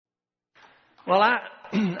Well,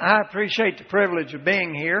 I appreciate the privilege of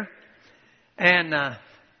being here. And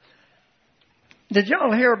did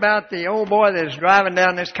y'all hear about the old boy that was driving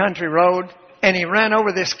down this country road and he ran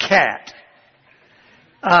over this cat?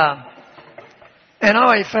 And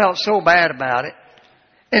he felt so bad about it.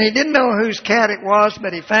 And he didn't know whose cat it was,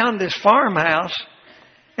 but he found this farmhouse.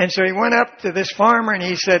 And so he went up to this farmer and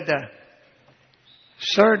he said,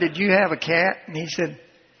 "Sir, did you have a cat?" And he said,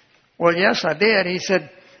 "Well, yes, I did." He said,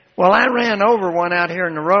 "Well, I ran over one out here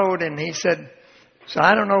in the road." And he said, "So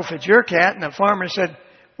I don't know if it's your cat." And the farmer said,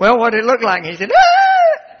 "Well, what did it look like?" And he said, "Ah!"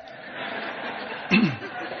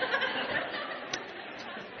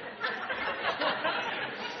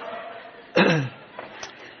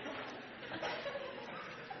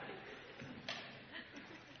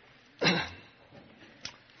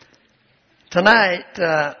 Tonight,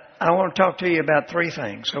 I want to talk to you about three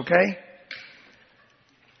things, okay?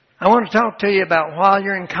 I want to talk to you about while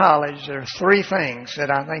you're in college, there are three things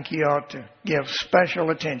that I think you ought to give special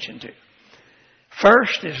attention to.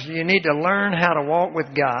 First is you need to learn how to walk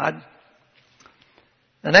with God.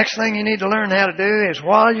 The next thing you need to learn how to do is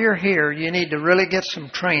while you're here, you need to really get some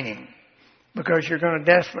training because you're going to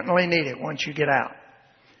definitely need it once you get out.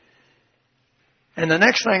 And the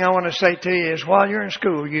next thing I want to say to you is while you're in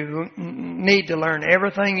school, you need to learn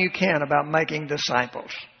everything you can about making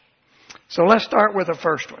disciples. So let's start with the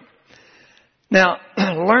first one. Now,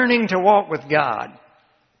 learning to walk with God.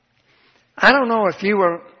 I don't know if you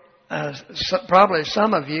were, probably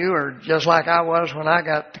some of you are just like I was when I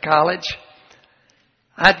got to college.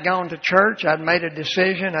 I'd gone to church, I'd made a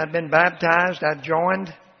decision, I'd been baptized, I'd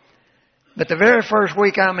joined. But the very first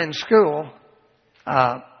week I'm in school,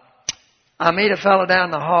 I meet a fellow down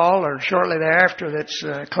the hall or shortly thereafter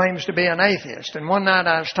that claims to be an atheist. And one night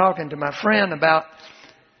I was talking to my friend about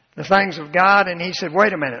the things of God, and he said,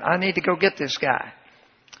 "Wait a minute, I need to go get this guy."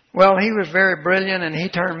 Well, he was very brilliant, and he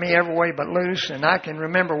turned me every way but loose. And I can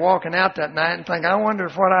remember walking out that night and think, I wonder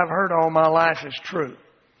if what I've heard all my life is true.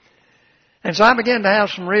 And so I began to have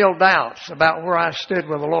some real doubts about where I stood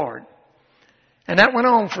with the Lord. And that went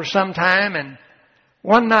on for some time, and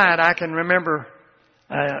one night I can remember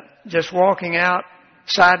just walking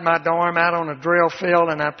outside my dorm out on a drill field,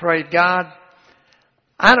 and I prayed, "God,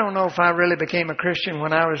 I don't know if I really became a Christian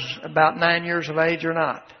when I was about 9 years of age or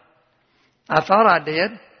not. I thought I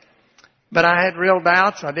did, but I had real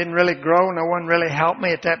doubts. I didn't really grow. No one really helped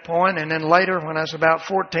me at that point. And then later, when I was about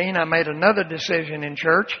 14, I made another decision in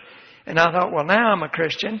church, and I thought, well, now I'm a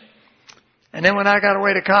Christian. And then when I got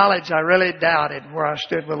away to college, I really doubted where I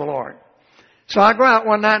stood with the Lord. So I go out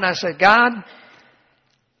one night and I say, "God,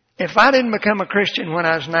 if I didn't become a Christian when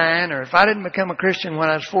I was 9, or if I didn't become a Christian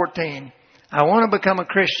when I was 14, I want to become a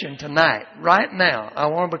Christian tonight. Right now, I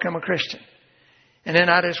want to become a Christian." And then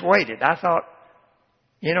I just waited. I thought,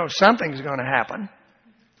 something's going to happen.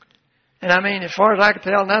 And I mean, as far as I could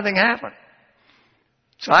tell, nothing happened.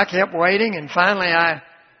 So I kept waiting, and finally I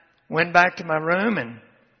went back to my room and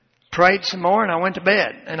prayed some more, and I went to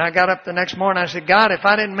bed. And I got up the next morning. I said, "God, if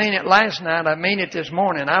I didn't mean it last night, I mean it this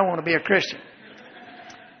morning. I want to be a Christian."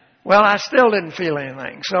 Well, I still didn't feel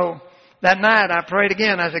anything. So that night I prayed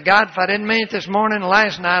again. I said, "God, if I didn't mean it this morning and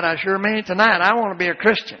last night, I sure mean it tonight. I want to be a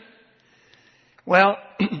Christian." Well,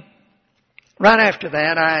 right after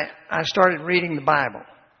that, I started reading the Bible.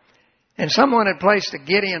 And someone had placed a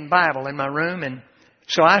Gideon Bible in my room, and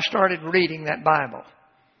so I started reading that Bible.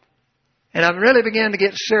 And I really began to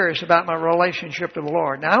get serious about my relationship to the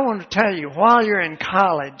Lord. Now, I want to tell you, while you're in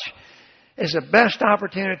college, is the best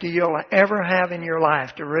opportunity you'll ever have in your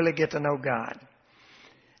life to really get to know God.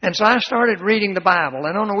 And so I started reading the Bible.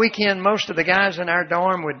 And on the weekend, most of the guys in our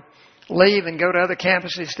dorm would leave and go to other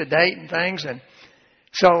campuses to date and things. And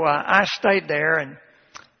so I stayed there. And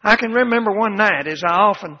I can remember one night, as I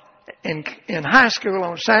often, in high school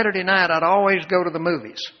on Saturday night, I'd always go to the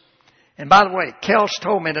movies. And by the way, Kels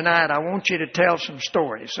told me tonight, I want you to tell some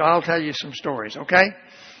stories. So I'll tell you some stories, okay?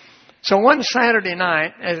 So one Saturday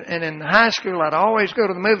night, and in high school, I'd always go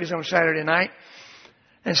to the movies on Saturday night.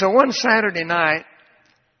 And so one Saturday night,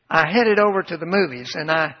 I headed over to the movies.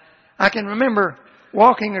 And I can remember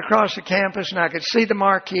walking across the campus, and I could see the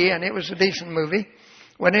marquee, and it was a decent movie.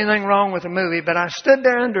 Wasn't anything wrong with the movie. But I stood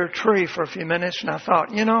there under a tree for a few minutes, and I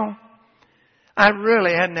thought, I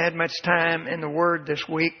really hadn't had much time in the Word this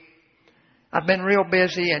week. I've been real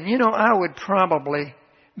busy, and I would probably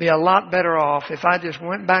be a lot better off if I just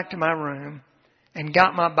went back to my room and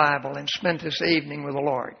got my Bible and spent this evening with the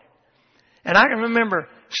Lord. And I can remember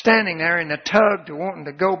standing there in the tug to wanting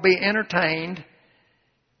to go be entertained.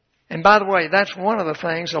 And by the way, that's one of the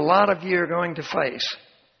things a lot of you are going to face.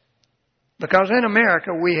 Because in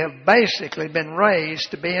America, we have basically been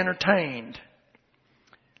raised to be entertained.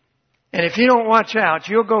 And if you don't watch out,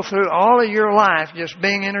 you'll go through all of your life just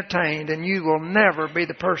being entertained, and you will never be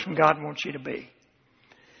the person God wants you to be.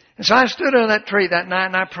 And so I stood under that tree that night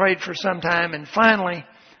and I prayed for some time, and finally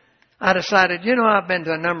I decided, I've been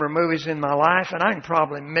to a number of movies in my life and I can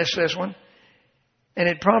probably miss this one. And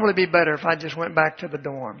it'd probably be better if I just went back to the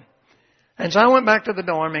dorm. And so I went back to the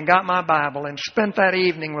dorm and got my Bible and spent that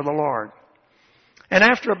evening with the Lord. And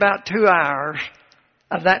after about 2 hours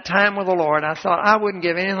of that time with the Lord, I thought I wouldn't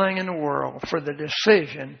give anything in the world for the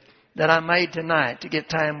decision that I made tonight to get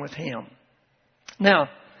time with Him. Now,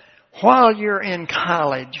 while you're in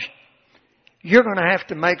college, you're going to have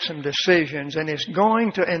to make some decisions, and it's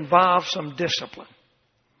going to involve some discipline.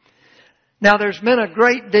 Now, there's been a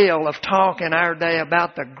great deal of talk in our day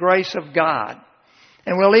about the grace of God.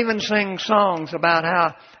 And we'll even sing songs about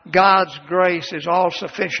how God's grace is all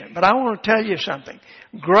sufficient. But I want to tell you something.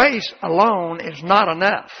 Grace alone is not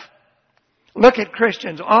enough. Look at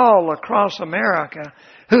Christians all across America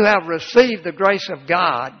who have received the grace of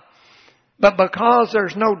God, but because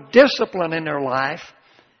there's no discipline in their life,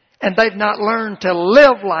 and they've not learned to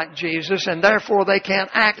live like Jesus, and therefore they can't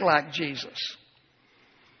act like Jesus.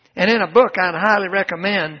 And in a book I'd highly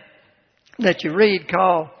recommend that you read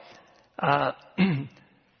called,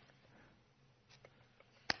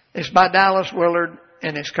 it's by Dallas Willard,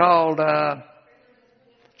 and it's called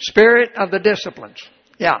Spirit of the Disciplines.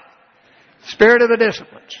 Yeah. Spirit of the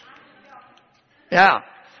Disciplines. Yeah.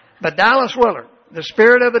 But Dallas Willard, The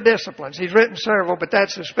Spirit of the Disciplines. He's written several, but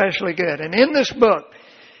that's especially good. And in this book,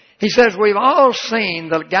 he says we've all seen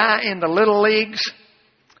the guy in the little leagues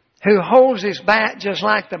who holds his bat just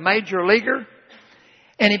like the major leaguer,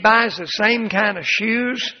 and he buys the same kind of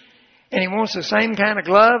shoes, and he wants the same kind of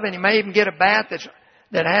glove, and he may even get a bat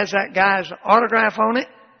that has that guy's autograph on it.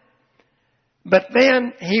 But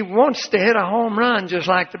then he wants to hit a home run just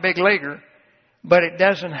like the big leaguer, but it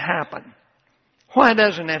doesn't happen. Why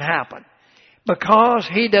doesn't it happen? Because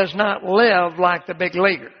he does not live like the big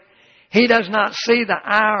leaguer. He does not see the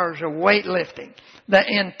hours of weightlifting, the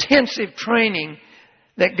intensive training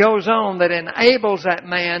that goes on that enables that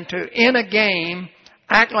man to, in a game,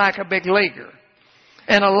 act like a big leaguer.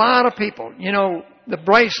 And a lot of people, the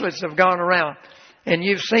bracelets have gone around, and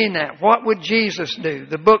you've seen that. What would Jesus do?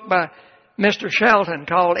 The book by Mr. Shelton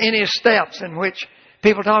called In His Steps, in which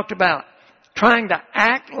people talked about trying to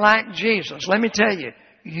act like Jesus. Let me tell you,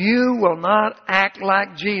 you will not act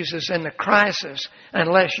like Jesus in the crisis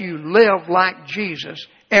unless you live like Jesus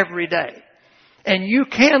every day. And you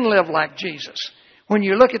can live like Jesus. When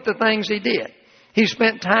you look at the things He did, He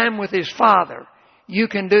spent time with His Father. You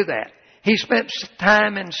can do that. He spent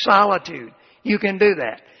time in solitude. You can do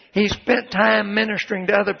that. He spent time ministering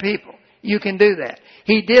to other people. You can do that.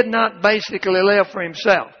 He did not basically live for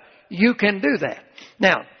Himself. You can do that.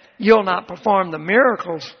 Now, you'll not perform the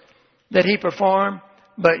miracles that He performed,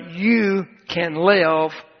 but you can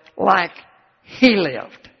live like He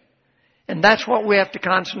lived. And that's what we have to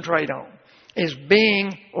concentrate on, is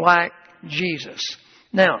being like Jesus.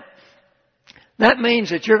 Now, that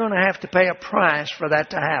means that you're going to have to pay a price for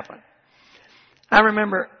that to happen. I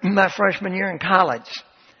remember my freshman year in college,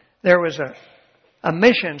 there was a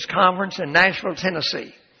missions conference in Nashville,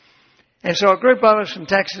 Tennessee. And so a group of us from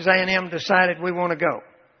Texas A&M decided we want to go.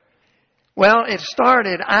 Well, it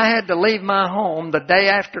started, I had to leave my home the day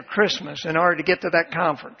after Christmas in order to get to that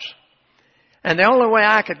conference. And the only way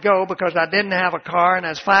I could go, because I didn't have a car and I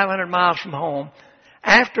was 500 miles from home,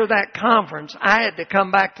 after that conference, I had to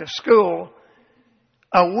come back to school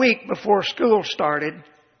a week before school started.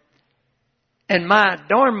 And my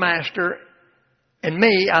dorm master and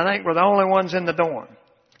me, I think, were the only ones in the dorm.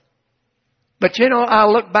 But I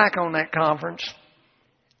look back on that conference,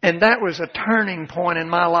 and that was a turning point in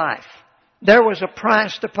my life. There was a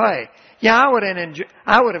price to pay. Yeah,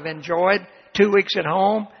 I would have enjoyed 2 weeks at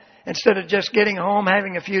home instead of just getting home,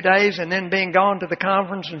 having a few days, and then being gone to the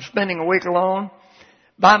conference and spending a week alone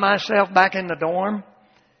by myself back in the dorm.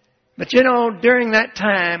 But during that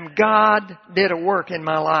time, God did a work in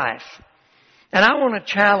my life. And I want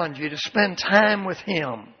to challenge you to spend time with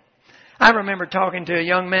Him. I remember talking to a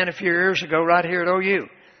young man a few years ago right here at OU.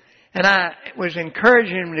 And I was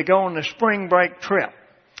encouraging him to go on the spring break trip.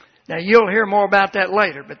 Now, you'll hear more about that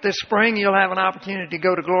later, but this spring you'll have an opportunity to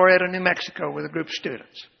go to Glorieta, New Mexico with a group of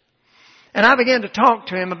students. And I began to talk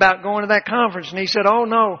to him about going to that conference, and he said, "Oh,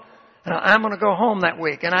 no, I'm going to go home that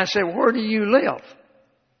week." And I said, "Where do you live?"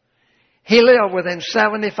 He lived within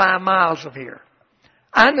 75 miles of here.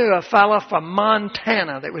 I knew a fellow from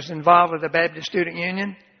Montana that was involved with the Baptist Student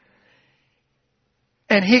Union,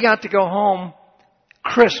 and he got to go home.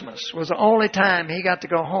 Christmas was the only time he got to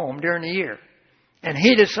go home during the year. And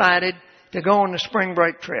he decided to go on the spring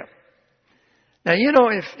break trip. Now, you know,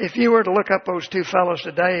 if you were to look up those two fellows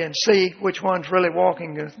today and see which one's really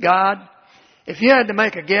walking with God, if you had to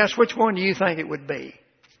make a guess, which one do you think it would be?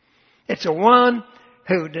 It's the one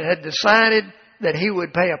who had decided that he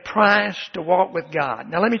would pay a price to walk with God.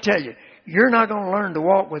 Now, let me tell you, you're not going to learn to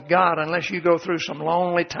walk with God unless you go through some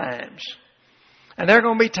lonely times. And there are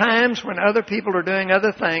going to be times when other people are doing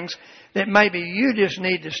other things that maybe you just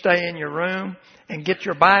need to stay in your room and get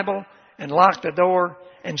your Bible and lock the door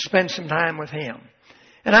and spend some time with Him.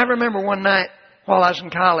 And I remember one night while I was in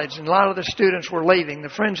college, and a lot of the students were leaving. The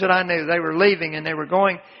friends that I knew, they were leaving and they were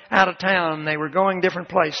going out of town and they were going different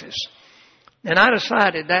places. And I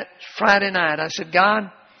decided that Friday night, I said,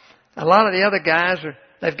 God, a lot of the other guys,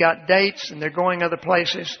 they've got dates and they're going other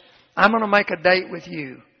places. I'm going to make a date with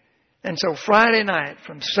you. And so Friday night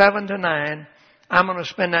from 7 to 9, I'm going to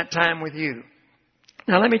spend that time with you.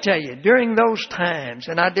 Now let me tell you, during those times,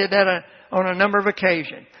 and I did that on a number of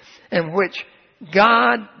occasions, in which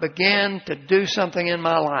God began to do something in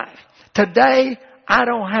my life. Today, I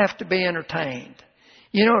don't have to be entertained.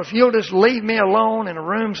 You know, if you'll just leave me alone in a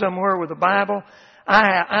room somewhere with a Bible,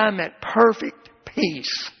 I'm at perfect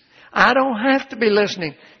peace. I don't have to be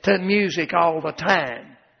listening to music all the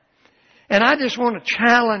time. And I just want to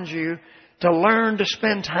challenge you to learn to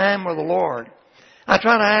spend time with the Lord. I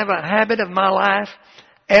try to have a habit of my life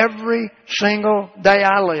every single day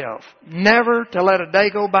I live. Never to let a day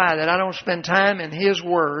go by that I don't spend time in His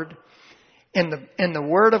Word, in the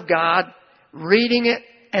Word of God, reading it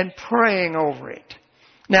and praying over it.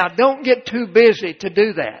 Now, don't get too busy to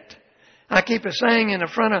do that. I keep a saying in the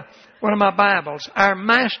front of one of my Bibles, our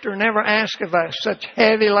Master never asked of us such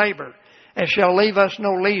heavy labor as shall leave us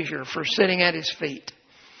no leisure for sitting at His feet.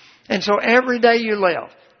 And so every day you live,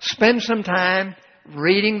 spend some time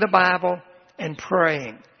reading the Bible and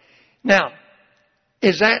praying. Now,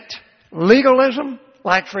 is that legalism?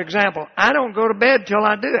 Like, for example, I don't go to bed till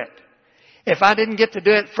I do it. If I didn't get to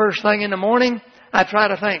do it first thing in the morning, I try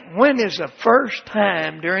to think, when is the first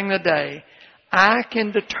time during the day I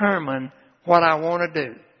can determine what I want to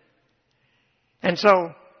do? And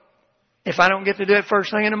so, if I don't get to do it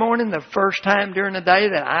first thing in the morning, the first time during the day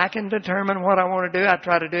that I can determine what I want to do, I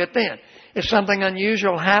try to do it then. If something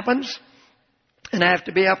unusual happens, and I have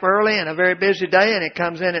to be up early and a very busy day, and it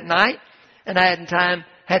comes in at night, and I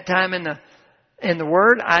had time in the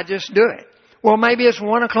Word, I just do it. Well, maybe it's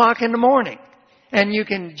 1 o'clock in the morning, and you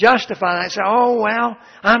can justify that. Say, oh, well,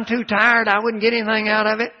 I'm too tired. I wouldn't get anything out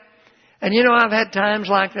of it. And you know, I've had times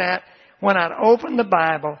like that when I'd open the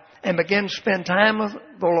Bible and begin to spend time with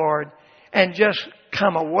the Lord and just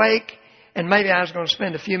come awake, and maybe I was going to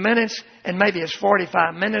spend a few minutes, and maybe it's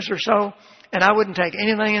 45 minutes or so, and I wouldn't take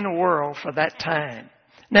anything in the world for that time.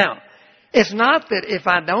 Now, it's not that if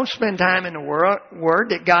I don't spend time in the Word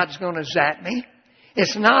that God's going to zap me.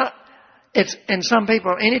 And some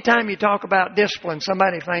people, anytime you talk about discipline,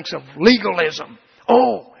 somebody thinks of legalism.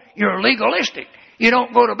 Oh, you're legalistic. You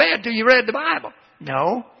don't go to bed till you read the Bible.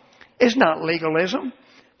 No, it's not legalism.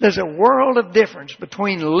 There's a world of difference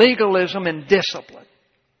between legalism and discipline.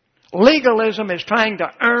 Legalism is trying to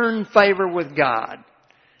earn favor with God.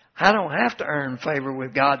 I don't have to earn favor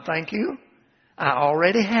with God, thank you. I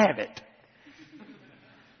already have it.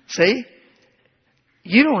 See?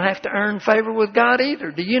 You don't have to earn favor with God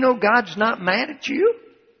either. Do you know God's not mad at you?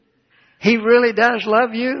 He really does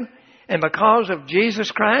love you. And because of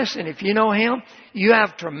Jesus Christ, and if you know Him, you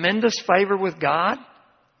have tremendous favor with God.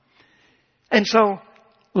 And so,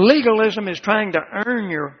 legalism is trying to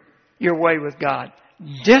earn your way with God.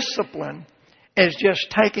 Discipline is just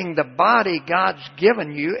taking the body God's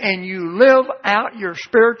given you and you live out your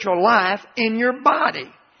spiritual life in your body.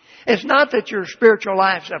 It's not that your spiritual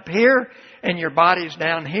life's up here and your body's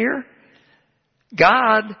down here.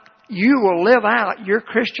 God, you will live out your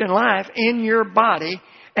Christian life in your body,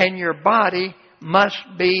 and your body must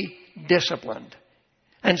be disciplined.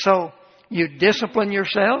 And so you discipline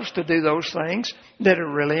yourselves to do those things that are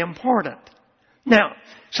really important. Now,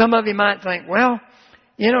 some of you might think, well,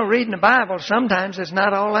 you know, reading the Bible sometimes is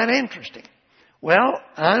not all that interesting. Well,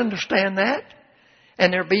 I understand that.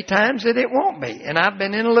 And there'll be times that it won't be. And I've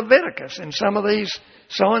been in Leviticus, and some of these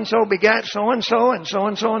so-and-so begat so-and-so, and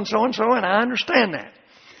so-and-so, and so-and-so, and I understand that.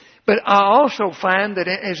 But I also find that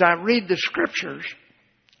as I read the Scriptures,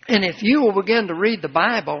 and if you will begin to read the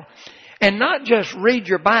Bible, and not just read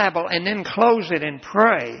your Bible and then close it and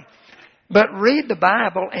pray, but read the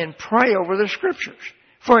Bible and pray over the Scriptures.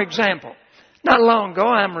 For example, not long ago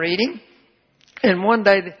I'm reading, and one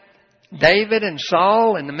day David and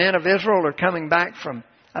Saul and the men of Israel are coming back from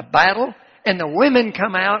a battle, and the women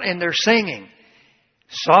come out and they're singing.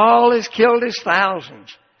 Saul has killed his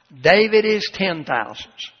thousands. David his 10,000s.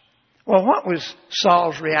 Well, what was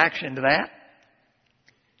Saul's reaction to that?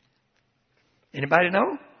 Anybody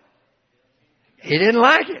know? He didn't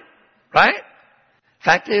like it, right?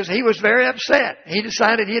 Fact is, he was very upset. He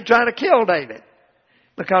decided he'd try to kill David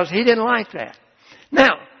because he didn't like that.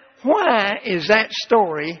 Now, why is that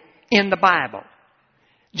story in the Bible?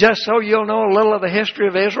 Just so you'll know a little of the history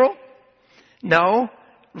of Israel? No.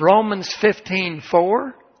 Romans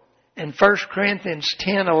 15:4 and 1 Corinthians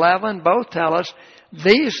 10:11 both tell us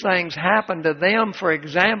these things happened to them for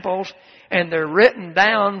examples, and they're written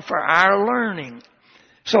down for our learning.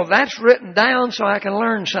 So that's written down so I can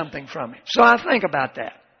learn something from it. So I think about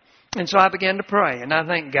that. And so I begin to pray. And I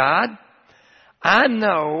think, God, I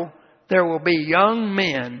know there will be young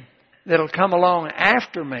men that'll come along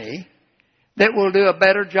after me that will do a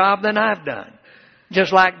better job than I've done.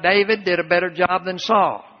 Just like David did a better job than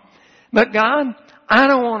Saul. But God, I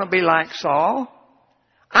don't want to be like Saul.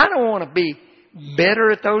 I don't want to be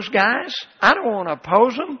bitter at those guys. I don't want to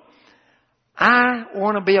oppose them. I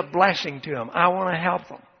want to be a blessing to them. I want to help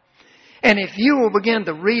them. And if you will begin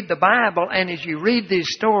to read the Bible, and as you read these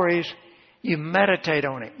stories, you meditate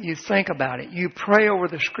on it. You think about it. You pray over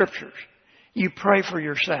the Scriptures. You pray for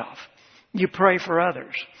yourself. You pray for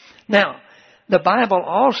others. Now, the Bible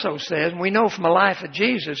also says, and we know from the life of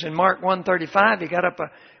Jesus, in Mark 1:35, he got up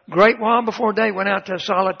a great while before day, went out to a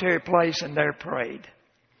solitary place, and there prayed.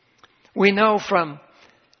 We know from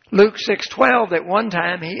Luke 6:12 that one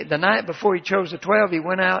time, the night before he chose the 12, he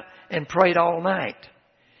went out and prayed all night.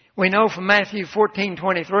 We know from Matthew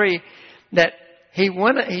 14:23 that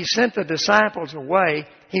he sent the disciples away.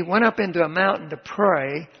 He went up into a mountain to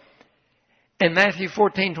pray. And Matthew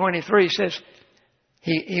 14:23 says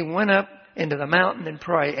he went up into the mountain and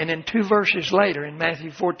prayed. And then 2 verses later, in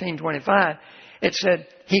Matthew 14:25, it said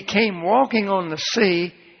he came walking on the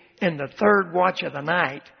sea in the third watch of the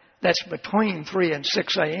night. That's between 3 and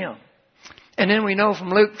 6 a.m. And then we know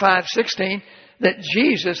from Luke 5:16 that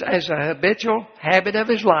Jesus, as a habitual habit of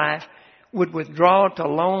his life, would withdraw to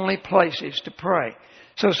lonely places to pray.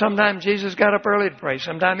 So sometimes Jesus got up early to pray.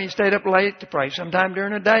 Sometimes he stayed up late to pray. Sometime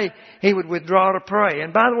during the day, he would withdraw to pray.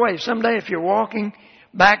 And by the way, someday if you're walking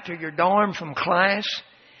back to your dorm from class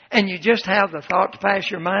and you just have the thought to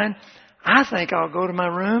pass your mind, I think I'll go to my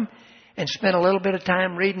room and spend a little bit of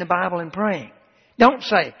time reading the Bible and praying. Don't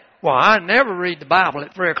say, well, I never read the Bible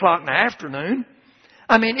at 3 o'clock in the afternoon.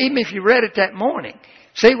 I mean, even if you read it that morning.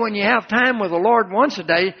 See, when you have time with the Lord once a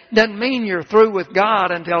day, doesn't mean you're through with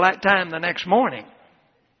God until that time the next morning.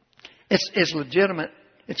 It's legitimate.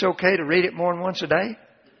 It's okay to read it more than once a day.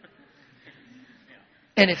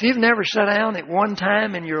 And if you've never sat down at one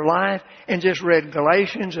time in your life and just read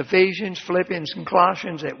Galatians, Ephesians, Philippians, and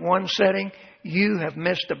Colossians at one setting, you have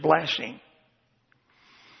missed a blessing.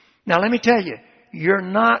 Now let me tell you, you're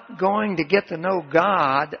not going to get to know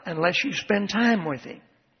God unless you spend time with Him.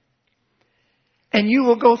 And you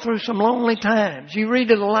will go through some lonely times. You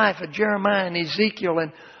read of the life of Jeremiah and Ezekiel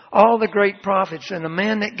and all the great prophets and the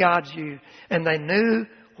men that God used. And they knew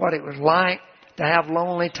what it was like to have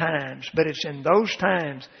lonely times. But it's in those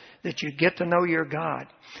times that you get to know your God.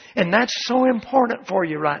 And that's so important for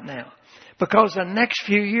you right now. Because the next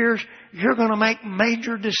few years, you're going to make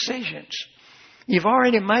major decisions. You've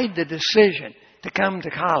already made the decision to come to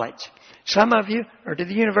college. Some of you are to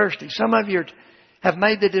the university. Some of you have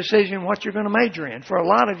made the decision what you're going to major in. For a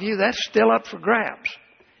lot of you, that's still up for grabs.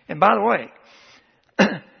 And by the way,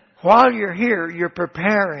 while you're here, you're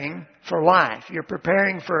preparing for life. You're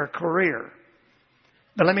preparing for a career.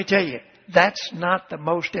 But let me tell you, that's not the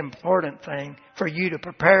most important thing for you to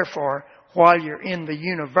prepare for while you're in the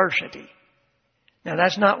university. Now,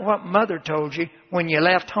 that's not what Mother told you when you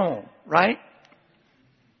left home, right?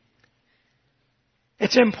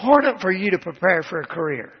 It's important for you to prepare for a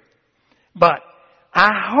career. But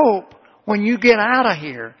I hope when you get out of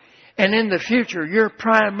here and in the future, you're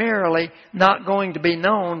primarily not going to be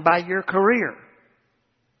known by your career.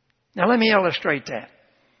 Now let me illustrate that.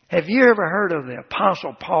 Have you ever heard of the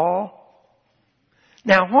Apostle Paul?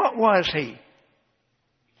 Now what was he?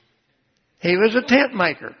 He was a tent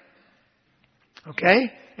maker.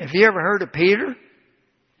 Okay? Have you ever heard of Peter?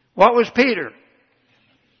 What was Peter?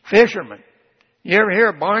 Fisherman. You ever hear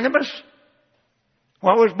of Barnabas?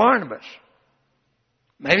 What was Barnabas?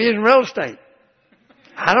 Maybe he's in real estate.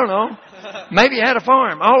 I don't know. Maybe he had a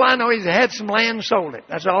farm. All I know is he had some land and sold it.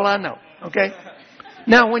 That's all I know. Okay?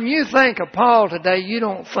 Now, when you think of Paul today, you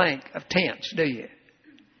don't think of tents, do you?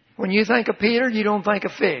 When you think of Peter, you don't think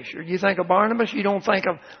of fish. Or you think of Barnabas, you don't think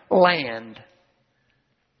of land.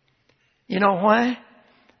 You know why?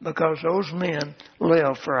 Because those men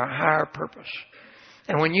live for a higher purpose.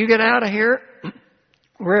 And when you get out of here,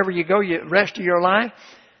 wherever you go, the rest of your life,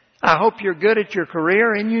 I hope you're good at your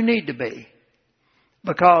career, and you need to be,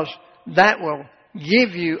 because that will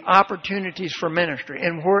give you opportunities for ministry.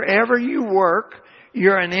 And wherever you work,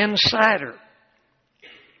 you're an insider.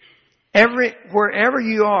 Wherever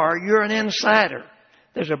you are, you're an insider.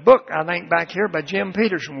 There's a book, I think, back here by Jim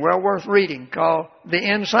Peterson, well worth reading, called The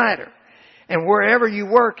Insider. And wherever you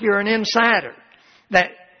work, you're an insider. That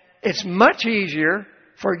it's much easier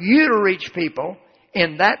for you to reach people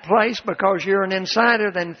in that place because you're an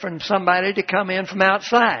insider than from somebody to come in from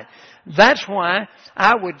outside. That's why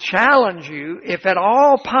I would challenge you, if at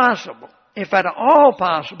all possible,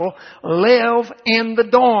 live in the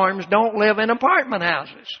dorms. Don't live in apartment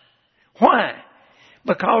houses. Why?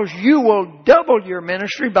 Because you will double your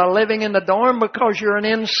ministry by living in the dorm because you're an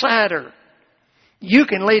insider. You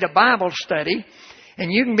can lead a Bible study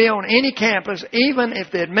and you can be on any campus, even if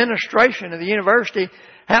the administration of the university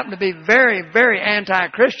happen to be very, very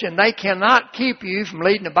anti-Christian. They cannot keep you from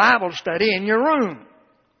leading a Bible study in your room.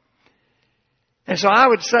 And so I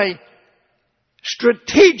would say,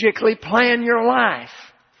 strategically plan your life.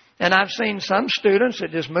 And I've seen some students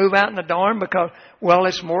that just move out in the dorm because, well,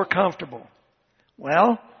 it's more comfortable.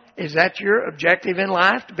 Well, is that your objective in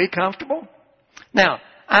life, to be comfortable? Now,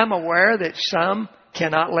 I'm aware that some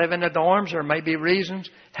cannot live in the dorms. There may be reasons,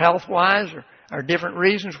 health-wise, or different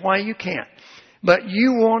reasons why you can't. But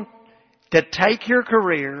you want to take your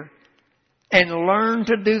career and learn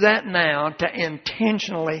to do that now, to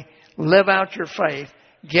intentionally live out your faith,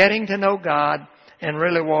 getting to know God, and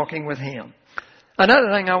really walking with Him.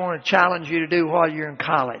 Another thing I want to challenge you to do while you're in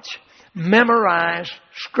college, memorize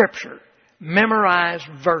Scripture. Memorize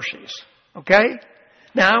verses. Okay?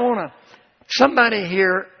 Now I want somebody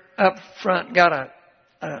here up front got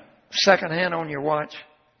a second hand on your watch.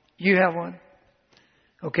 You have one?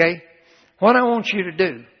 Okay? What I want you to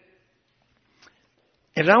do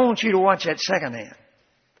is I want you to watch that second hand.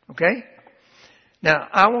 Okay? Now,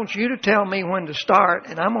 I want you to tell me when to start,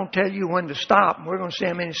 and I'm going to tell you when to stop, and we're going to see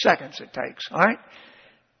how many seconds it takes. All right?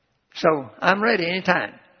 So, I'm ready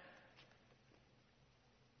anytime.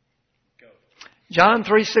 Go. John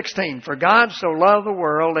 3:16, For God so loved the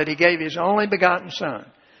world that He gave His only begotten Son,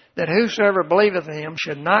 that whosoever believeth in Him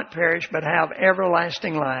should not perish but have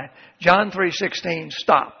everlasting life. John 3:16,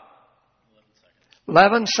 stop.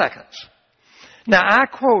 11 seconds. Now, I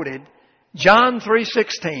quoted John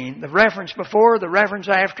 3:16, the reference before, the reference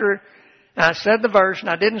after. I said the verse, and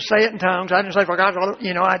I didn't say it in tongues. I didn't say, for God,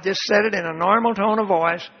 I just said it in a normal tone of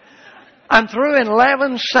voice. I'm through in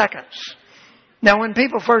 11 seconds. Now, when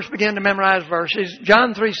people first begin to memorize verses,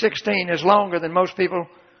 John 3:16 is longer than most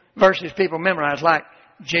verses people memorize, like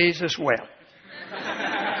Jesus wept.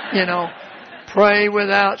 Pray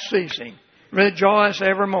without ceasing. Rejoice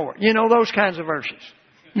evermore. Those kinds of verses.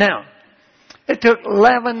 Now, it took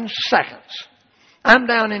 11 seconds. I'm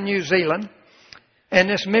down in New Zealand, and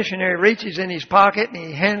this missionary reaches in his pocket and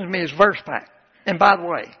he hands me his verse pack. And by the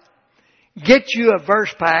way, get you a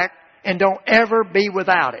verse pack and don't ever be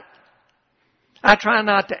without it. I try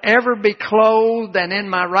not to ever be clothed and in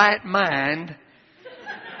my right mind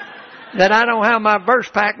that I don't have my verse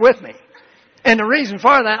pack with me. And the reason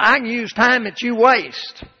for that, I can use time that you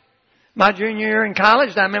waste. My junior year in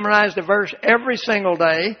college, I memorized a verse every single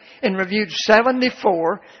day and reviewed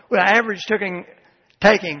 74, with an average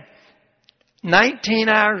taking 19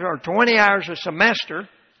 hours or 20 hours a semester.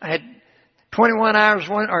 I had 21 hours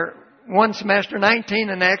one semester, 19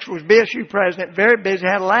 the next, was BSU president, very busy,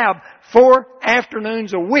 had a lab 4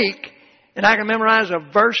 afternoons a week, and I can memorize a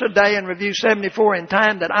verse a day and review 74 in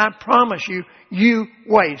time that I promise you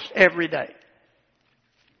waste every day.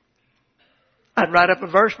 I'd write up a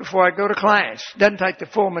verse before I go to class. Doesn't take the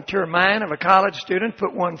full mature mind of a college student,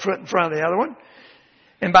 put one foot in front of the other one.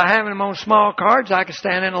 And by having them on small cards, I could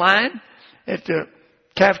stand in line at the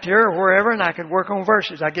cafeteria or wherever, and I could work on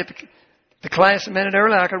verses. I get to class a minute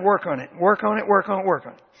early, I could work on it.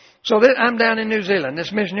 So I'm down in New Zealand.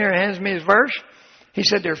 This missionary hands me his verse. He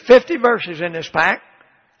said, there are 50 verses in this pack.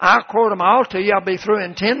 I'll quote them all to you. I'll be through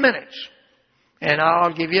in 10 minutes. And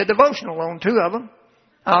I'll give you a devotional on 2 of them.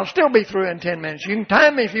 I'll still be through in 10 minutes. You can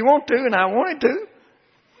time me if you want to, and I wanted to.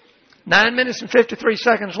 9 minutes and 53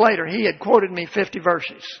 seconds later, he had quoted me 50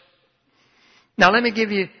 verses. Now, let me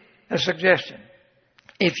give you a suggestion.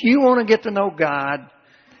 If you want to get to know God,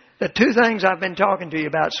 the 2 things I've been talking to you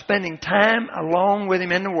about, spending time along with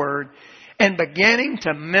Him in the Word and beginning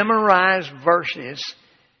to memorize verses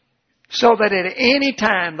so that at any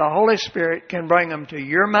time the Holy Spirit can bring them to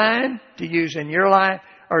your mind, to use in your life,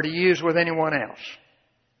 or to use with anyone else.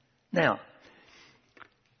 Now,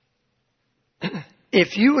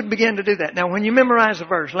 if you would begin to do that. Now, when you memorize a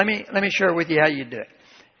verse, let me share with you how you do it.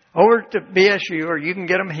 over to BSU, or you can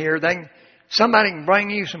get them here. Somebody can bring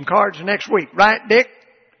you some cards next week. Right, Dick?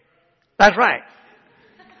 That's right.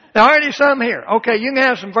 There are already some here. Okay, you can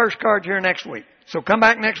have some verse cards here next week. So come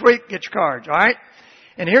back next week, get your cards, all right?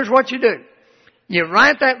 And here's what you do. You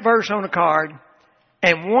write that verse on a card,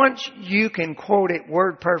 and once you can quote it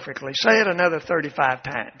word perfectly, say it another 35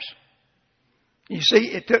 times. You see,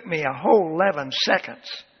 it took me a whole 11 seconds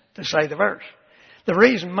to say the verse. The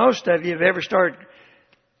reason most of you have ever started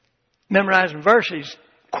memorizing verses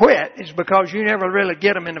quit is because you never really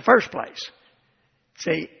get them in the first place.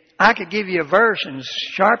 See, I could give you a verse, and as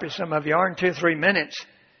sharp as some of you are, in 2 or 3 minutes,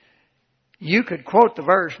 you could quote the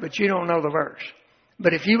verse, but you don't know the verse.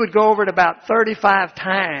 But if you would go over it about 35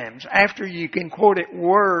 times after you can quote it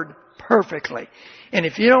word perfectly, and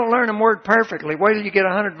if you don't learn them word perfectly, wait till you get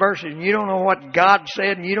 100 verses and you don't know what God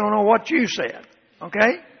said and you don't know what you said.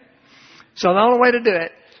 Okay? So the only way to do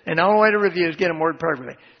it, and the only way to review, is get them word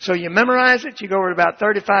perfectly. So you memorize it, you go over it about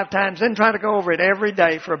 35 times, then try to go over it every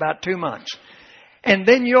day for about 2 months. And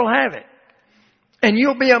then you'll have it. And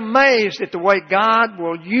you'll be amazed at the way God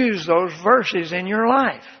will use those verses in your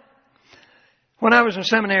life. When I was in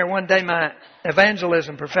seminary one day, my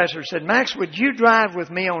evangelism professor said, Max, would you drive with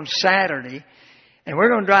me on Saturday? And we're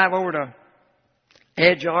going to drive over to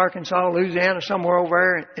Edge, Arkansas, Louisiana, somewhere over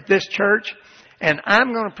there at this church. And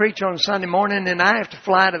I'm going to preach on Sunday morning, and I have to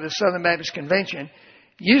fly to the Southern Baptist Convention.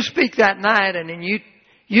 You speak that night, and then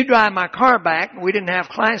you drive my car back. We didn't have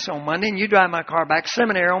class on Monday, and you drive my car back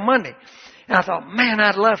seminary on Monday. And I thought, man,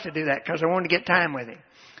 I'd love to do that because I wanted to get time with him.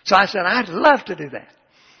 So I said, I'd love to do that.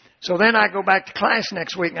 So then I go back to class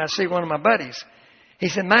next week, and I see one of my buddies. He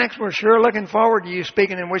said, Max, we're sure looking forward to you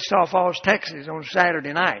speaking in Wichita Falls, Texas on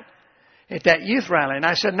Saturday night at that youth rally. And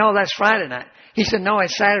I said, no, that's Friday night. He said, no,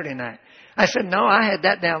 it's Saturday night. I said, no, I had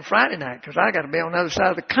that down Friday night because I got to be on the other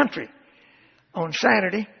side of the country on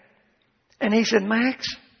Saturday. And he said, Max,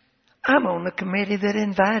 I'm on the committee that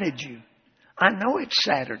invited you. I know it's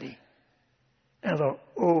Saturday. And I thought,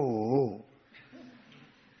 oh.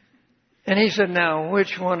 And he said, now,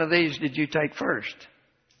 which one of these did you take first?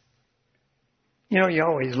 You know, you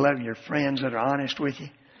always love your friends that are honest with you.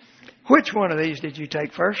 Which one of these did you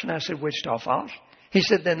take first? And I said, Wichita Falls. He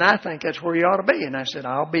said, then I think that's where you ought to be. And I said,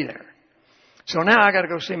 I'll be there. So now I got to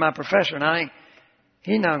go see my professor, and I think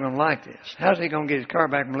he's not going to like this. How's he going to get his car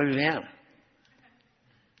back from Louisiana?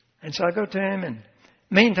 And so I go to him, and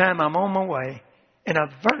meantime, I'm on my way, and a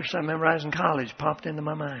verse I memorized in college popped into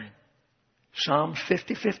my mind. Psalms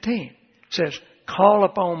 50:15 says, call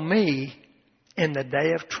upon me in the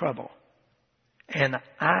day of trouble, and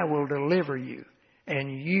I will deliver you,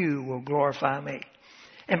 and you will glorify me.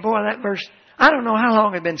 And boy, that verse, I don't know how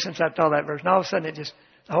long it had been since I thought that verse, and all of a sudden the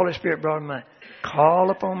Holy Spirit brought in mind,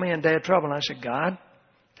 call upon me in the day of trouble. And I said, God,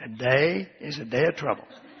 today is a day of trouble.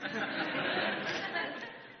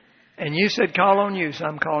 And you said call on you, so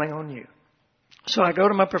I'm calling on you. So I go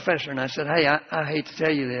to my professor and I said, hey, I hate to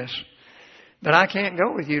tell you this, but I can't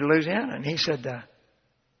go with you to Louisiana. And he said,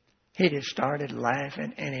 he just started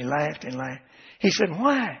laughing, and he laughed and laughed. He said,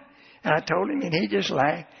 why? And I told him, and he just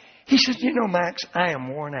laughed. He said, you know, Max, I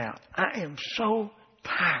am worn out. I am so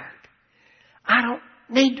tired. I don't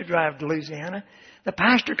need to drive to Louisiana. The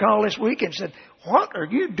pastor called this week and said, what are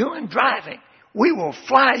you doing driving? We will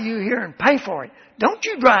fly you here and pay for it. Don't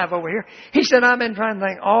you drive over here. He said, I've been trying to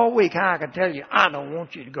think all week how I could tell you I don't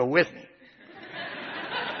want you to go with me.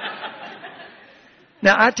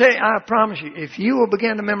 Now, I tell you, I promise you, if you will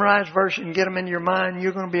begin to memorize verses and get them into your mind,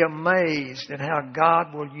 you're going to be amazed at how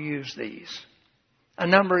God will use these. A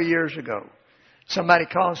number of years ago, somebody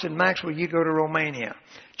called and said, Max, will you go to Romania?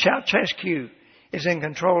 Ceausescu is in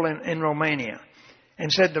control in Romania,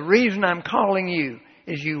 and said, the reason I'm calling you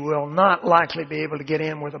is you will not likely be able to get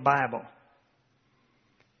in with a Bible.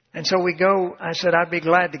 And so we go. I said, I'd be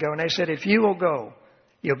glad to go. And they said, if you will go,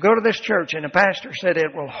 you'll go to this church. And the pastor said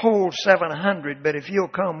it will hold 700, but if you'll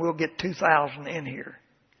come, we'll get 2,000 in here.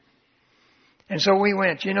 And so we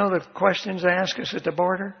went. You know the questions they ask us at the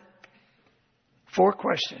border? 4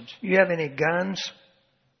 questions. You have any guns?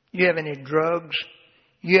 You have any drugs?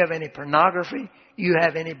 You have any pornography? You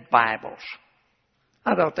have any Bibles?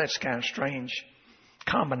 I thought that's kind of strange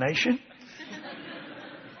combination.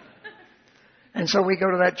 And so we go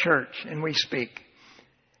to that church and we speak.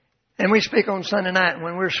 And we speak on Sunday night. And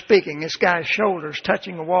when we're speaking, this guy's shoulder's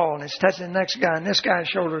touching the wall, and it's touching the next guy, and this guy's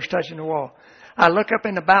shoulder's touching the wall. I look up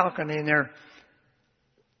in the balcony, and there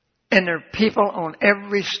are people on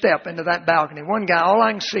every step into that balcony. One guy, all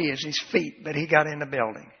I can see is his feet, but he got in the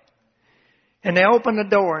building. And they open the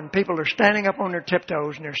door, and people are standing up on their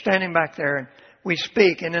tiptoes, and they're standing back there, and we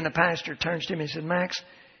speak, and then the pastor turns to me and said, Max,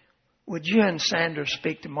 would you and Sandra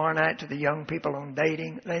speak tomorrow night to the young people on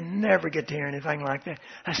dating? They never get to hear anything like that.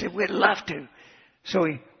 I said, we'd love to. So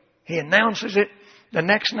he announces it. The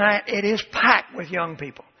next night, it is packed with young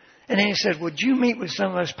people. And then he says, would you meet with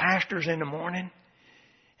some of us pastors in the morning?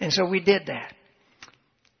 And so we did that.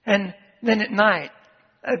 And then at night,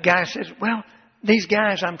 a guy says, well, these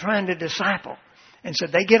guys I'm trying to disciple. And so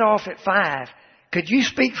they get off at 5. Could you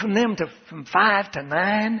speak from 5 to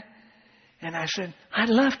 9? And I said, I'd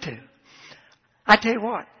love to. I tell you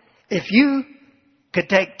what, if you could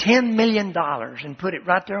take $10 million and put it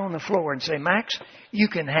right there on the floor and say, Max, you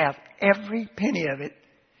can have every penny of it.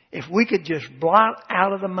 If we could just blot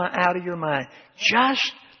out of your mind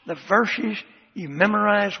just the verses you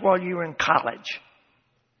memorized while you were in college,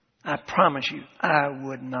 I promise you, I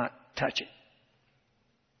would not touch it.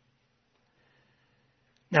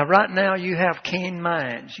 Now, right now, you have keen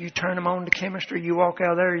minds. You turn them on to chemistry, you walk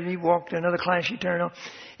out there, you walk to another class, you turn it on.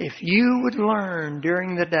 If you would learn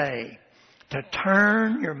during the day to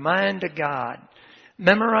turn your mind to God,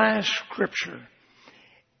 memorize Scripture.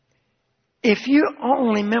 If you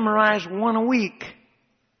only memorize one a week,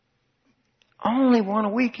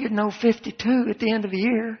 you'd know 52 at the end of the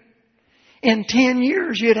year. In 10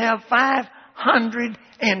 years, you'd have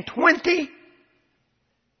 520.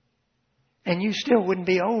 And you still wouldn't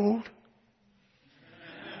be old.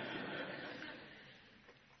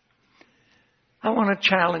 I want to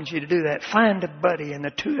challenge you to do that. Find a buddy and the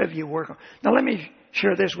two of you work on. Now let me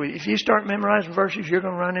share this with you. If you start memorizing verses, you're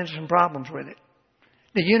going to run into some problems with it.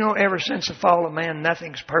 Do you know ever since the fall of man,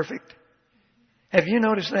 nothing's perfect? Have you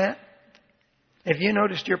noticed that? Have you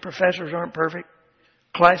noticed your professors aren't perfect?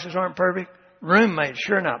 Classes aren't perfect? Roommates,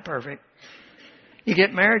 sure not perfect. You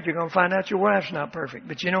get married, you're going to find out your wife's not perfect.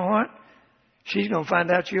 But you know what? She's going to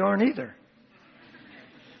find out you aren't either.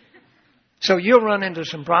 So you'll run into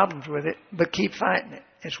some problems with it, but keep fighting it.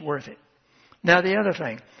 It's worth it. Now the other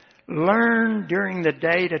thing, learn during the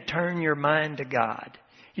day to turn your mind to God.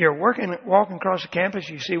 You're walking across the campus,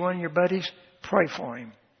 you see one of your buddies, pray for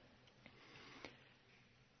him.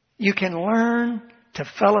 You can learn to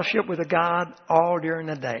fellowship with a God all during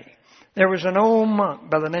the day. There was an old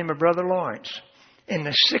monk by the name of Brother Lawrence. In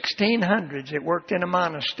the 1600s, it worked in a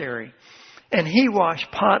monastery. And he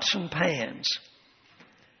washed pots and pans.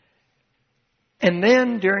 And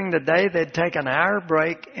then during the day, they'd take an hour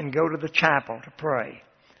break and go to the chapel to pray.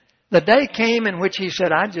 The day came in which he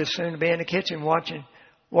said, I'd just soon be in the kitchen washing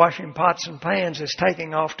pots and pans as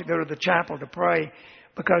taking off to go to the chapel to pray.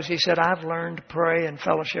 Because he said, I've learned to pray and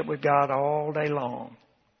fellowship with God all day long.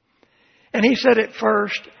 And he said at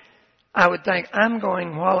first, I would think,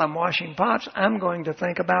 while I'm washing pots, I'm going to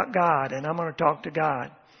think about God and I'm going to talk to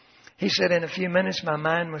God. He said, in a few minutes, my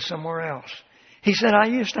mind was somewhere else. He said, I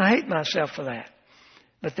used to hate myself for that.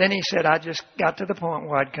 But then he said, I just got to the point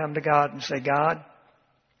where I'd come to God and say, God,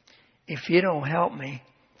 if you don't help me,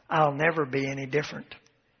 I'll never be any different.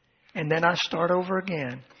 And then I start over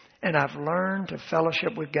again. And I've learned to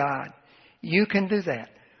fellowship with God. You can do that.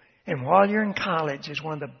 And while you're in college is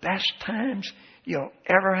one of the best times you'll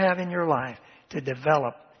ever have in your life to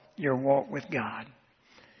develop your walk with God.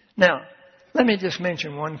 Now, let me just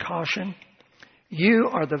mention one caution. You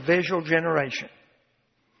are the visual generation.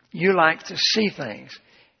 You like to see things.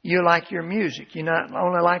 You like your music. You not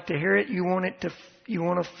only like to hear it, you want to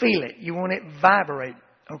feel it. You want it vibrate.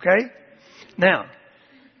 Okay? Now,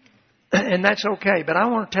 and that's okay, but I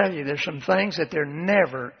want to tell you there's some things that they're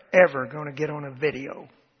never, ever going to get on a video.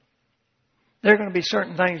 There are going to be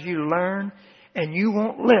certain things you learn, and you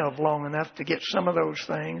won't live long enough to get some of those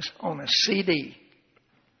things on a CD.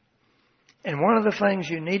 And one of the things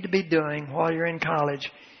you need to be doing while you're in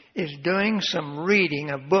college is doing some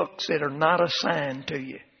reading of books that are not assigned to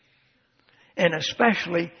you. And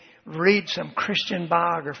especially read some Christian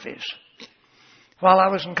biographies. While I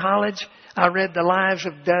was in college, I read the lives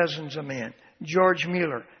of dozens of men. George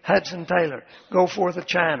Mueller, Hudson Taylor, Goforth of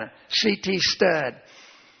China, C.T. Studd.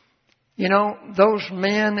 You know, those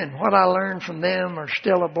men and what I learned from them are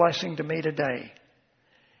still a blessing to me today.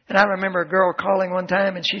 And I remember a girl calling one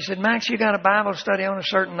time and she said, Max, you got a Bible study on a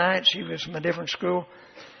certain night? She was from a different school.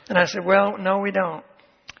 And I said, well, no, we don't.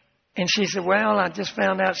 And she said, well, I just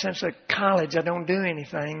found out since college I don't do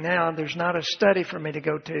anything now. There's not a study for me to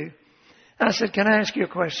go to. I said, can I ask you a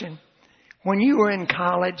question? When you were in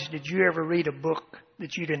college, did you ever read a book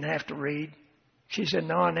that you didn't have to read? She said,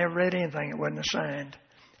 no, I never read anything that wasn't assigned.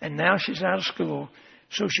 And now she's out of school,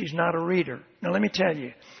 so she's not a reader. Now let me tell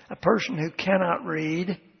you, a person who cannot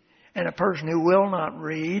read and a person who will not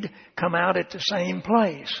read come out at the same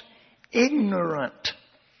place. Ignorant.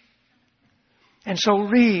 And so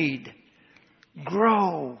read,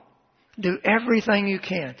 grow, do everything you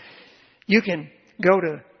can. You can go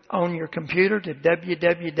on your computer to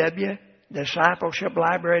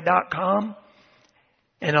www.discipleshiplibrary.com.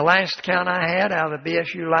 And the last count I had out of the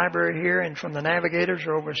BSU library here and from the navigators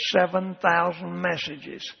are over 7,000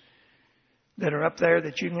 messages that are up there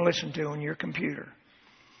that you can listen to on your computer.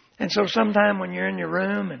 And so sometime when you're in your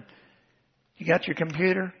room and you got your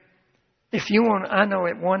computer, if you want, I know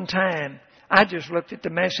at one time, I just looked at the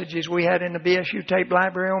messages we had in the BSU tape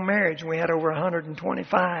library on marriage, and we had over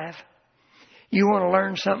 125. You want to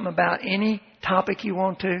learn something about any topic you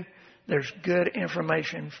want to, there's good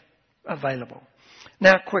information available.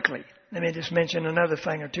 Now, quickly, let me just mention another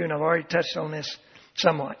thing or two, and I've already touched on this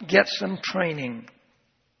somewhat. Get some training.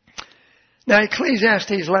 Now,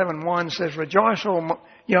 Ecclesiastes 11:1 says, "Rejoice, O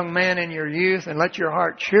young man, in your youth, and let your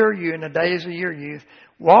heart cheer you in the days of your youth.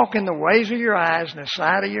 Walk in the ways of your eyes and the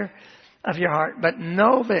sight of your heart. But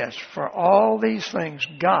know this, for all these things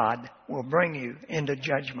God will bring you into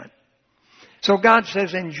judgment." So God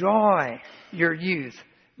says, enjoy your youth,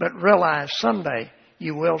 but realize someday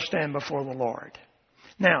you will stand before the Lord.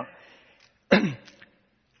 Now,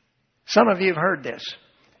 some of you have heard this,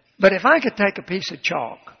 but if I could take a piece of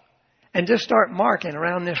chalk and just start marking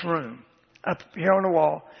around this room, up here on the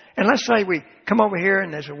wall, and let's say we come over here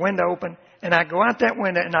and there's a window open, and I go out that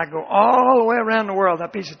window and I go all the way around the world,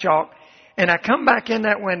 that piece of chalk, and I come back in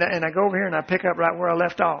that window and I go over here and I pick up right where I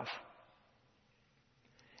left off.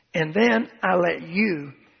 And then I let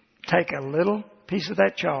you take a little piece of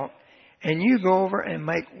that chalk and you go over and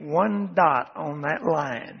make one dot on that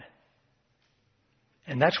line.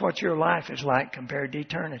 And that's what your life is like compared to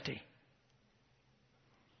eternity.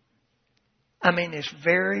 I mean, it's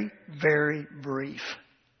very, very brief.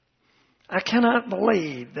 I cannot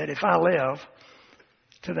believe that if I live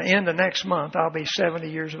to the end of next month, I'll be 70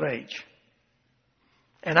 years of age.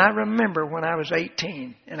 And I remember when I was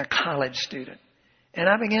 18 and a college student. And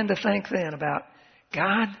I began to think then about,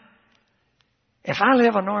 God, if I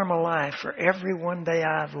live a normal life for every one day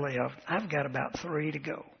I've lived, I've got about 3 to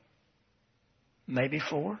go. Maybe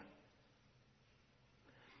 4.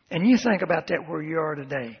 And you think about that where you are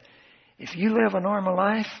today. If you live a normal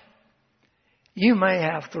life, you may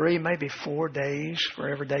have 3, maybe 4 days for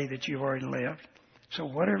every day that you've already lived. So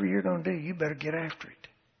whatever you're going to do, you better get after it.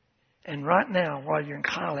 And right now, while you're in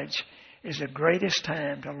college, is the greatest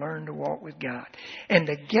time to learn to walk with God and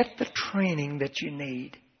to get the training that you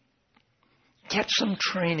need. Get some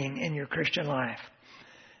training in your Christian life.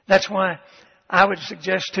 That's why I would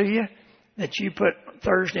suggest to you that you put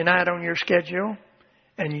Thursday night on your schedule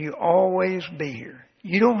and you always be here.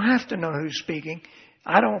 You don't have to know who's speaking.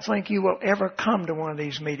 I don't think you will ever come to one of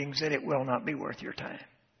these meetings that it will not be worth your time.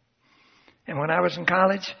 And when I was in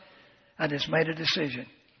college, I just made a decision.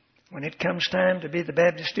 When it comes time to be the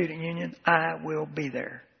Baptist Student Union, I will be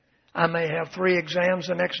there. I may have 3 exams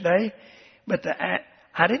the next day, but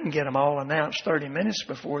I didn't get them all announced 30 minutes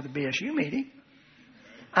before the BSU meeting.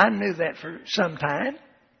 I knew that for some time.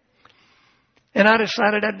 And I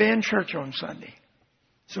decided I'd be in church on Sunday.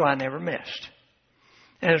 So I never missed.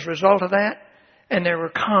 And as a result of that, and there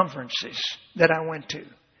were conferences that I went to.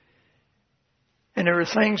 And there were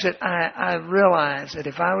things that I realized that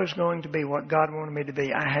if I was going to be what God wanted me to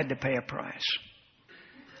be, I had to pay a price.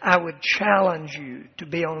 I would challenge you to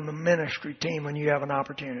be on the ministry team when you have an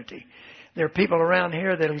opportunity. There are people around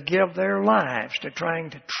here that will give their lives to trying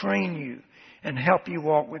to train you and help you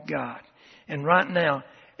walk with God. And right now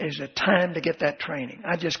is a time to get that training.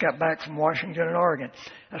 I just got back from Washington and Oregon.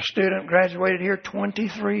 A student graduated here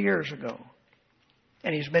 23 years ago.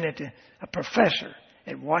 And he's been a professor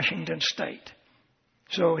at Washington State.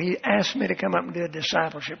 So he asked me to come up and do a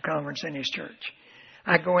discipleship conference in his church.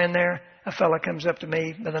 I go in there, a fellow comes up to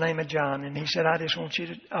me by the name of John, and he said, I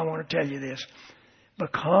want to tell you this.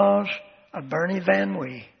 Because of Bernie Van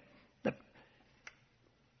Wee,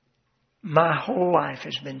 my whole life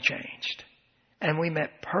has been changed. And we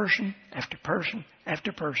met person after person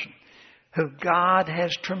after person who God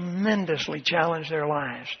has tremendously challenged their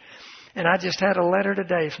lives. And I just had a letter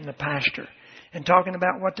today from the pastor and talking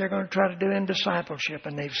about what they're going to try to do in discipleship.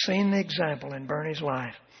 And they've seen the example in Bernie's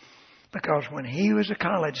life. Because when he was a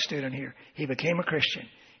college student here, he became a Christian.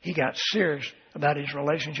 He got serious about his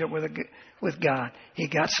relationship with God. He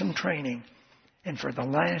got some training. And for the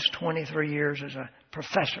last 23 years as a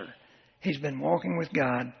professor, he's been walking with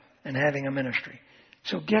God and having a ministry.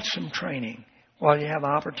 So get some training while you have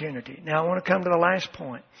opportunity. Now I want to come to the last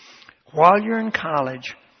point. While you're in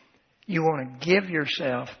college, you want to give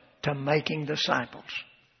yourself to making disciples.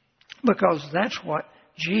 Because that's what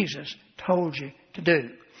Jesus told you to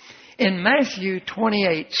do. In Matthew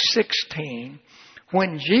 28:16,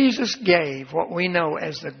 when Jesus gave what we know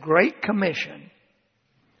as the Great Commission,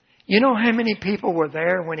 You know how many people were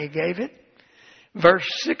there when he gave it? Verse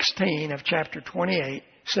 16 of chapter 28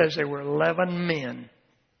 says there were 11 men.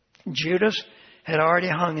 Judas had already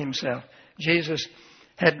hung himself. Jesus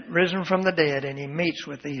had risen from the dead, and he meets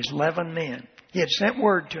with these 11 men. He had sent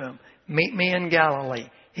word to them, meet me in Galilee.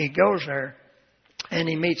 He goes there, and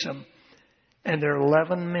he meets them. And there are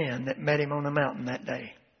 11 men that met him on the mountain that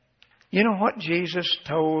day. You know what Jesus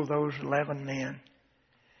told those 11 men?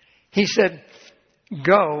 He said,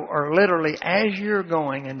 go, or literally, as you're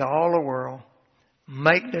going into all the world,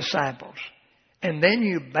 make disciples. And then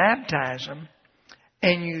you baptize them,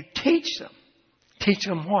 and you teach them. Teach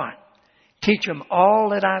them what? Teach them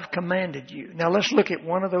all that I've commanded you. Now let's look at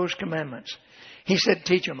one of those commandments. He said,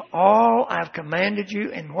 teach them all I've commanded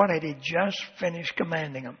you. And what had he just finished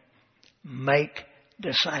commanding them? Make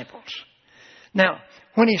disciples. Now,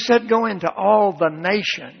 when he said go into all the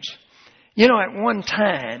nations, you know, at one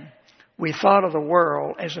time, we thought of the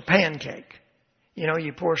world as a pancake. You know,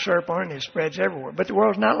 you pour syrup on it and it spreads everywhere. But the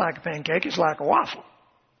world's not like a pancake, it's like a waffle.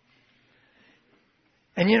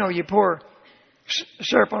 And you know, you pour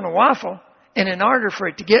syrup on a waffle, and in order for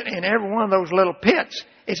it to get in every one of those little pits,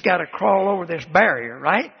 it's got to crawl over this barrier,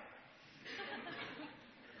 right?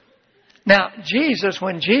 Now,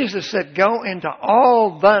 when Jesus said go into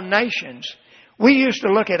all the nations, we used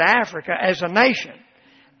to look at Africa as a nation.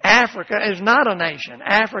 Africa is not a nation.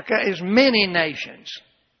 Africa is many nations.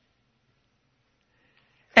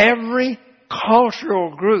 Every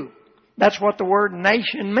cultural group. That's what the word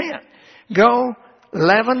nation meant. Go,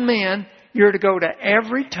 11 men. You're to go to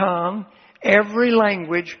every tongue, every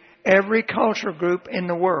language, every cultural group in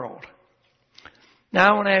the world.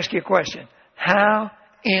 Now I want to ask you a question. How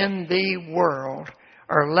in the world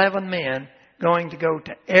are 11 men going to go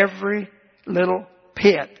to every little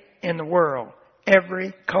pit in the world,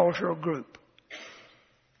 every cultural group?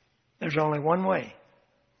 There's only one way.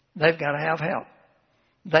 They've got to have help.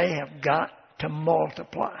 They have got to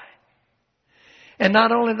multiply. And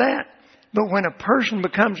not only that, but when a person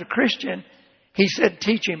becomes a Christian, he said,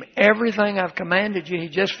 teach him everything I've commanded you. He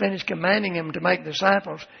just finished commanding him to make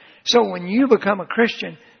disciples. So when you become a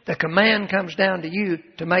Christian, the command comes down to you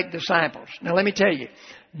to make disciples. Now let me tell you,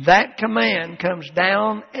 that command comes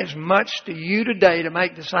down as much to you today to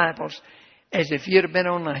make disciples as if you'd have been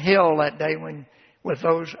on the hill that day with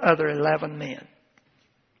those other 11 men.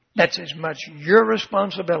 That's as much your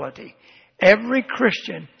responsibility. Every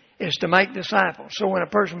Christian is to make disciples. So when a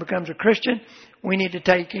person becomes a Christian, we need to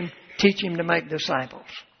teach him to make disciples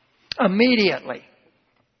immediately.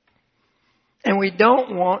 And we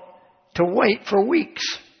don't want to wait for weeks.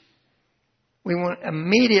 We want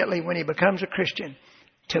immediately when he becomes a Christian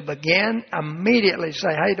to begin immediately say,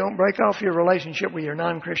 hey, don't break off your relationship with your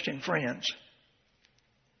non-Christian friends.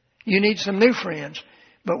 You need some new friends,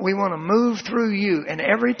 but we want to move through you. And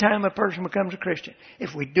every time a person becomes a Christian,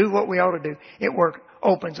 if we do what we ought to do, it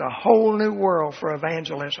opens a whole new world for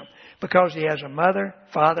evangelism. Because he has a mother,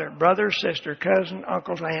 father, brother, sister, cousin,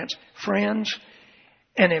 uncles, aunts, friends.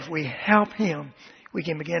 And if we help him, we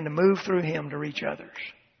can begin to move through him to reach others.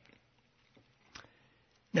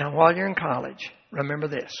 Now, while you're in college, remember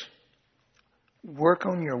this. Work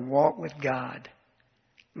on your walk with God.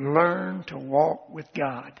 Learn to walk with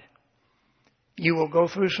God. You will go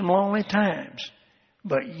through some lonely times,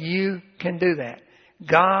 but you can do that.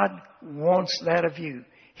 God wants that of you.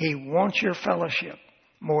 He wants your fellowship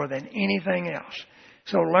more than anything else.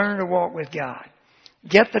 So learn to walk with God.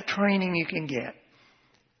 Get the training you can get.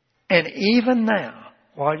 And even now,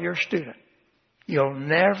 while you're a student, you'll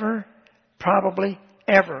never, probably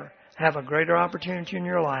ever, have a greater opportunity in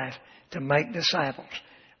your life to make disciples.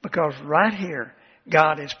 Because right here,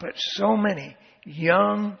 God has put so many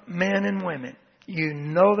young men and women. You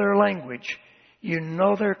know their language. You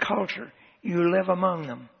know their culture. You live among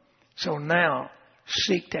them. So now,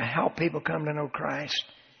 seek to help people come to know Christ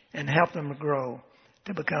and help them to grow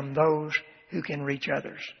to become those who can reach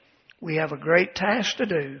others. We have a great task to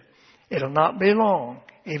do. It'll not be long,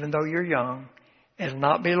 even though you're young. It'll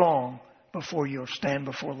not be long before you'll stand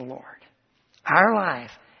before the Lord. Our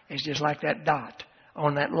life is just like that dot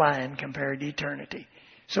on that line compared to eternity.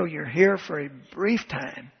 So you're here for a brief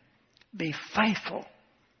time. Be faithful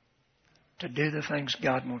to do the things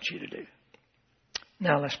God wants you to do.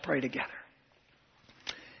 Now let's pray together.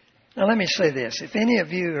 Now let me say this. If any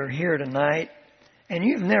of you are here tonight and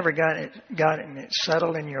you've never gotten it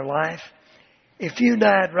settled in your life, if you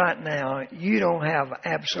died right now, you don't have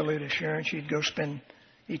absolute assurance you'd go spend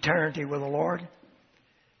eternity with the Lord.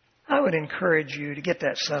 I would encourage you to get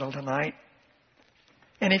that settled tonight.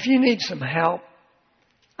 And if you need some help,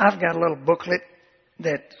 I've got a little booklet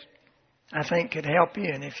that I think could help you.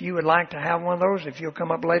 And if you would like to have one of those, if you'll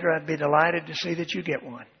come up later, I'd be delighted to see that you get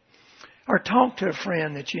one. Or talk to a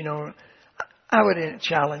friend that you know. I would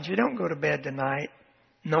challenge you, don't go to bed tonight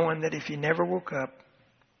knowing that if you never woke up,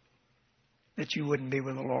 that you wouldn't be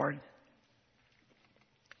with the Lord.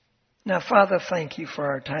 Now, Father, thank you for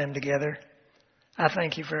our time together. I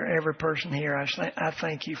thank you for every person here. I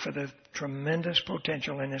thank you for the tremendous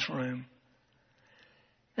potential in this room.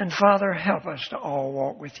 And Father, help us to all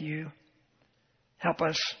walk with you. Help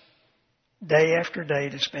us day after day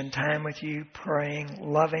to spend time with you, praying,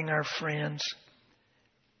 loving our friends,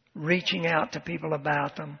 reaching out to people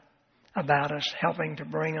about us, helping to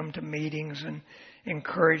bring them to meetings and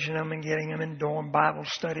encouraging them and getting them in dorm Bible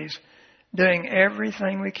studies, doing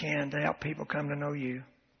everything we can to help people come to know you.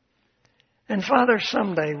 And Father,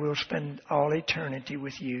 someday we'll spend all eternity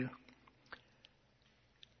with you.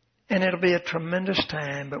 And it'll be a tremendous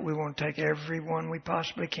time, but we want to take everyone we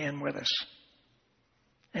possibly can with us.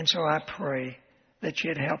 And so I pray that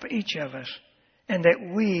you'd help each of us and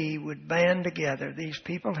that we would band together, these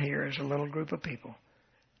people here as a little group of people,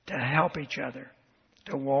 to help each other,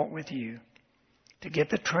 to walk with you, to get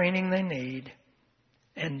the training they need,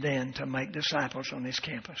 and then to make disciples on this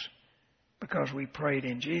campus. Because we prayed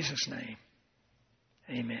in Jesus' name.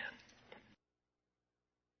 Amen.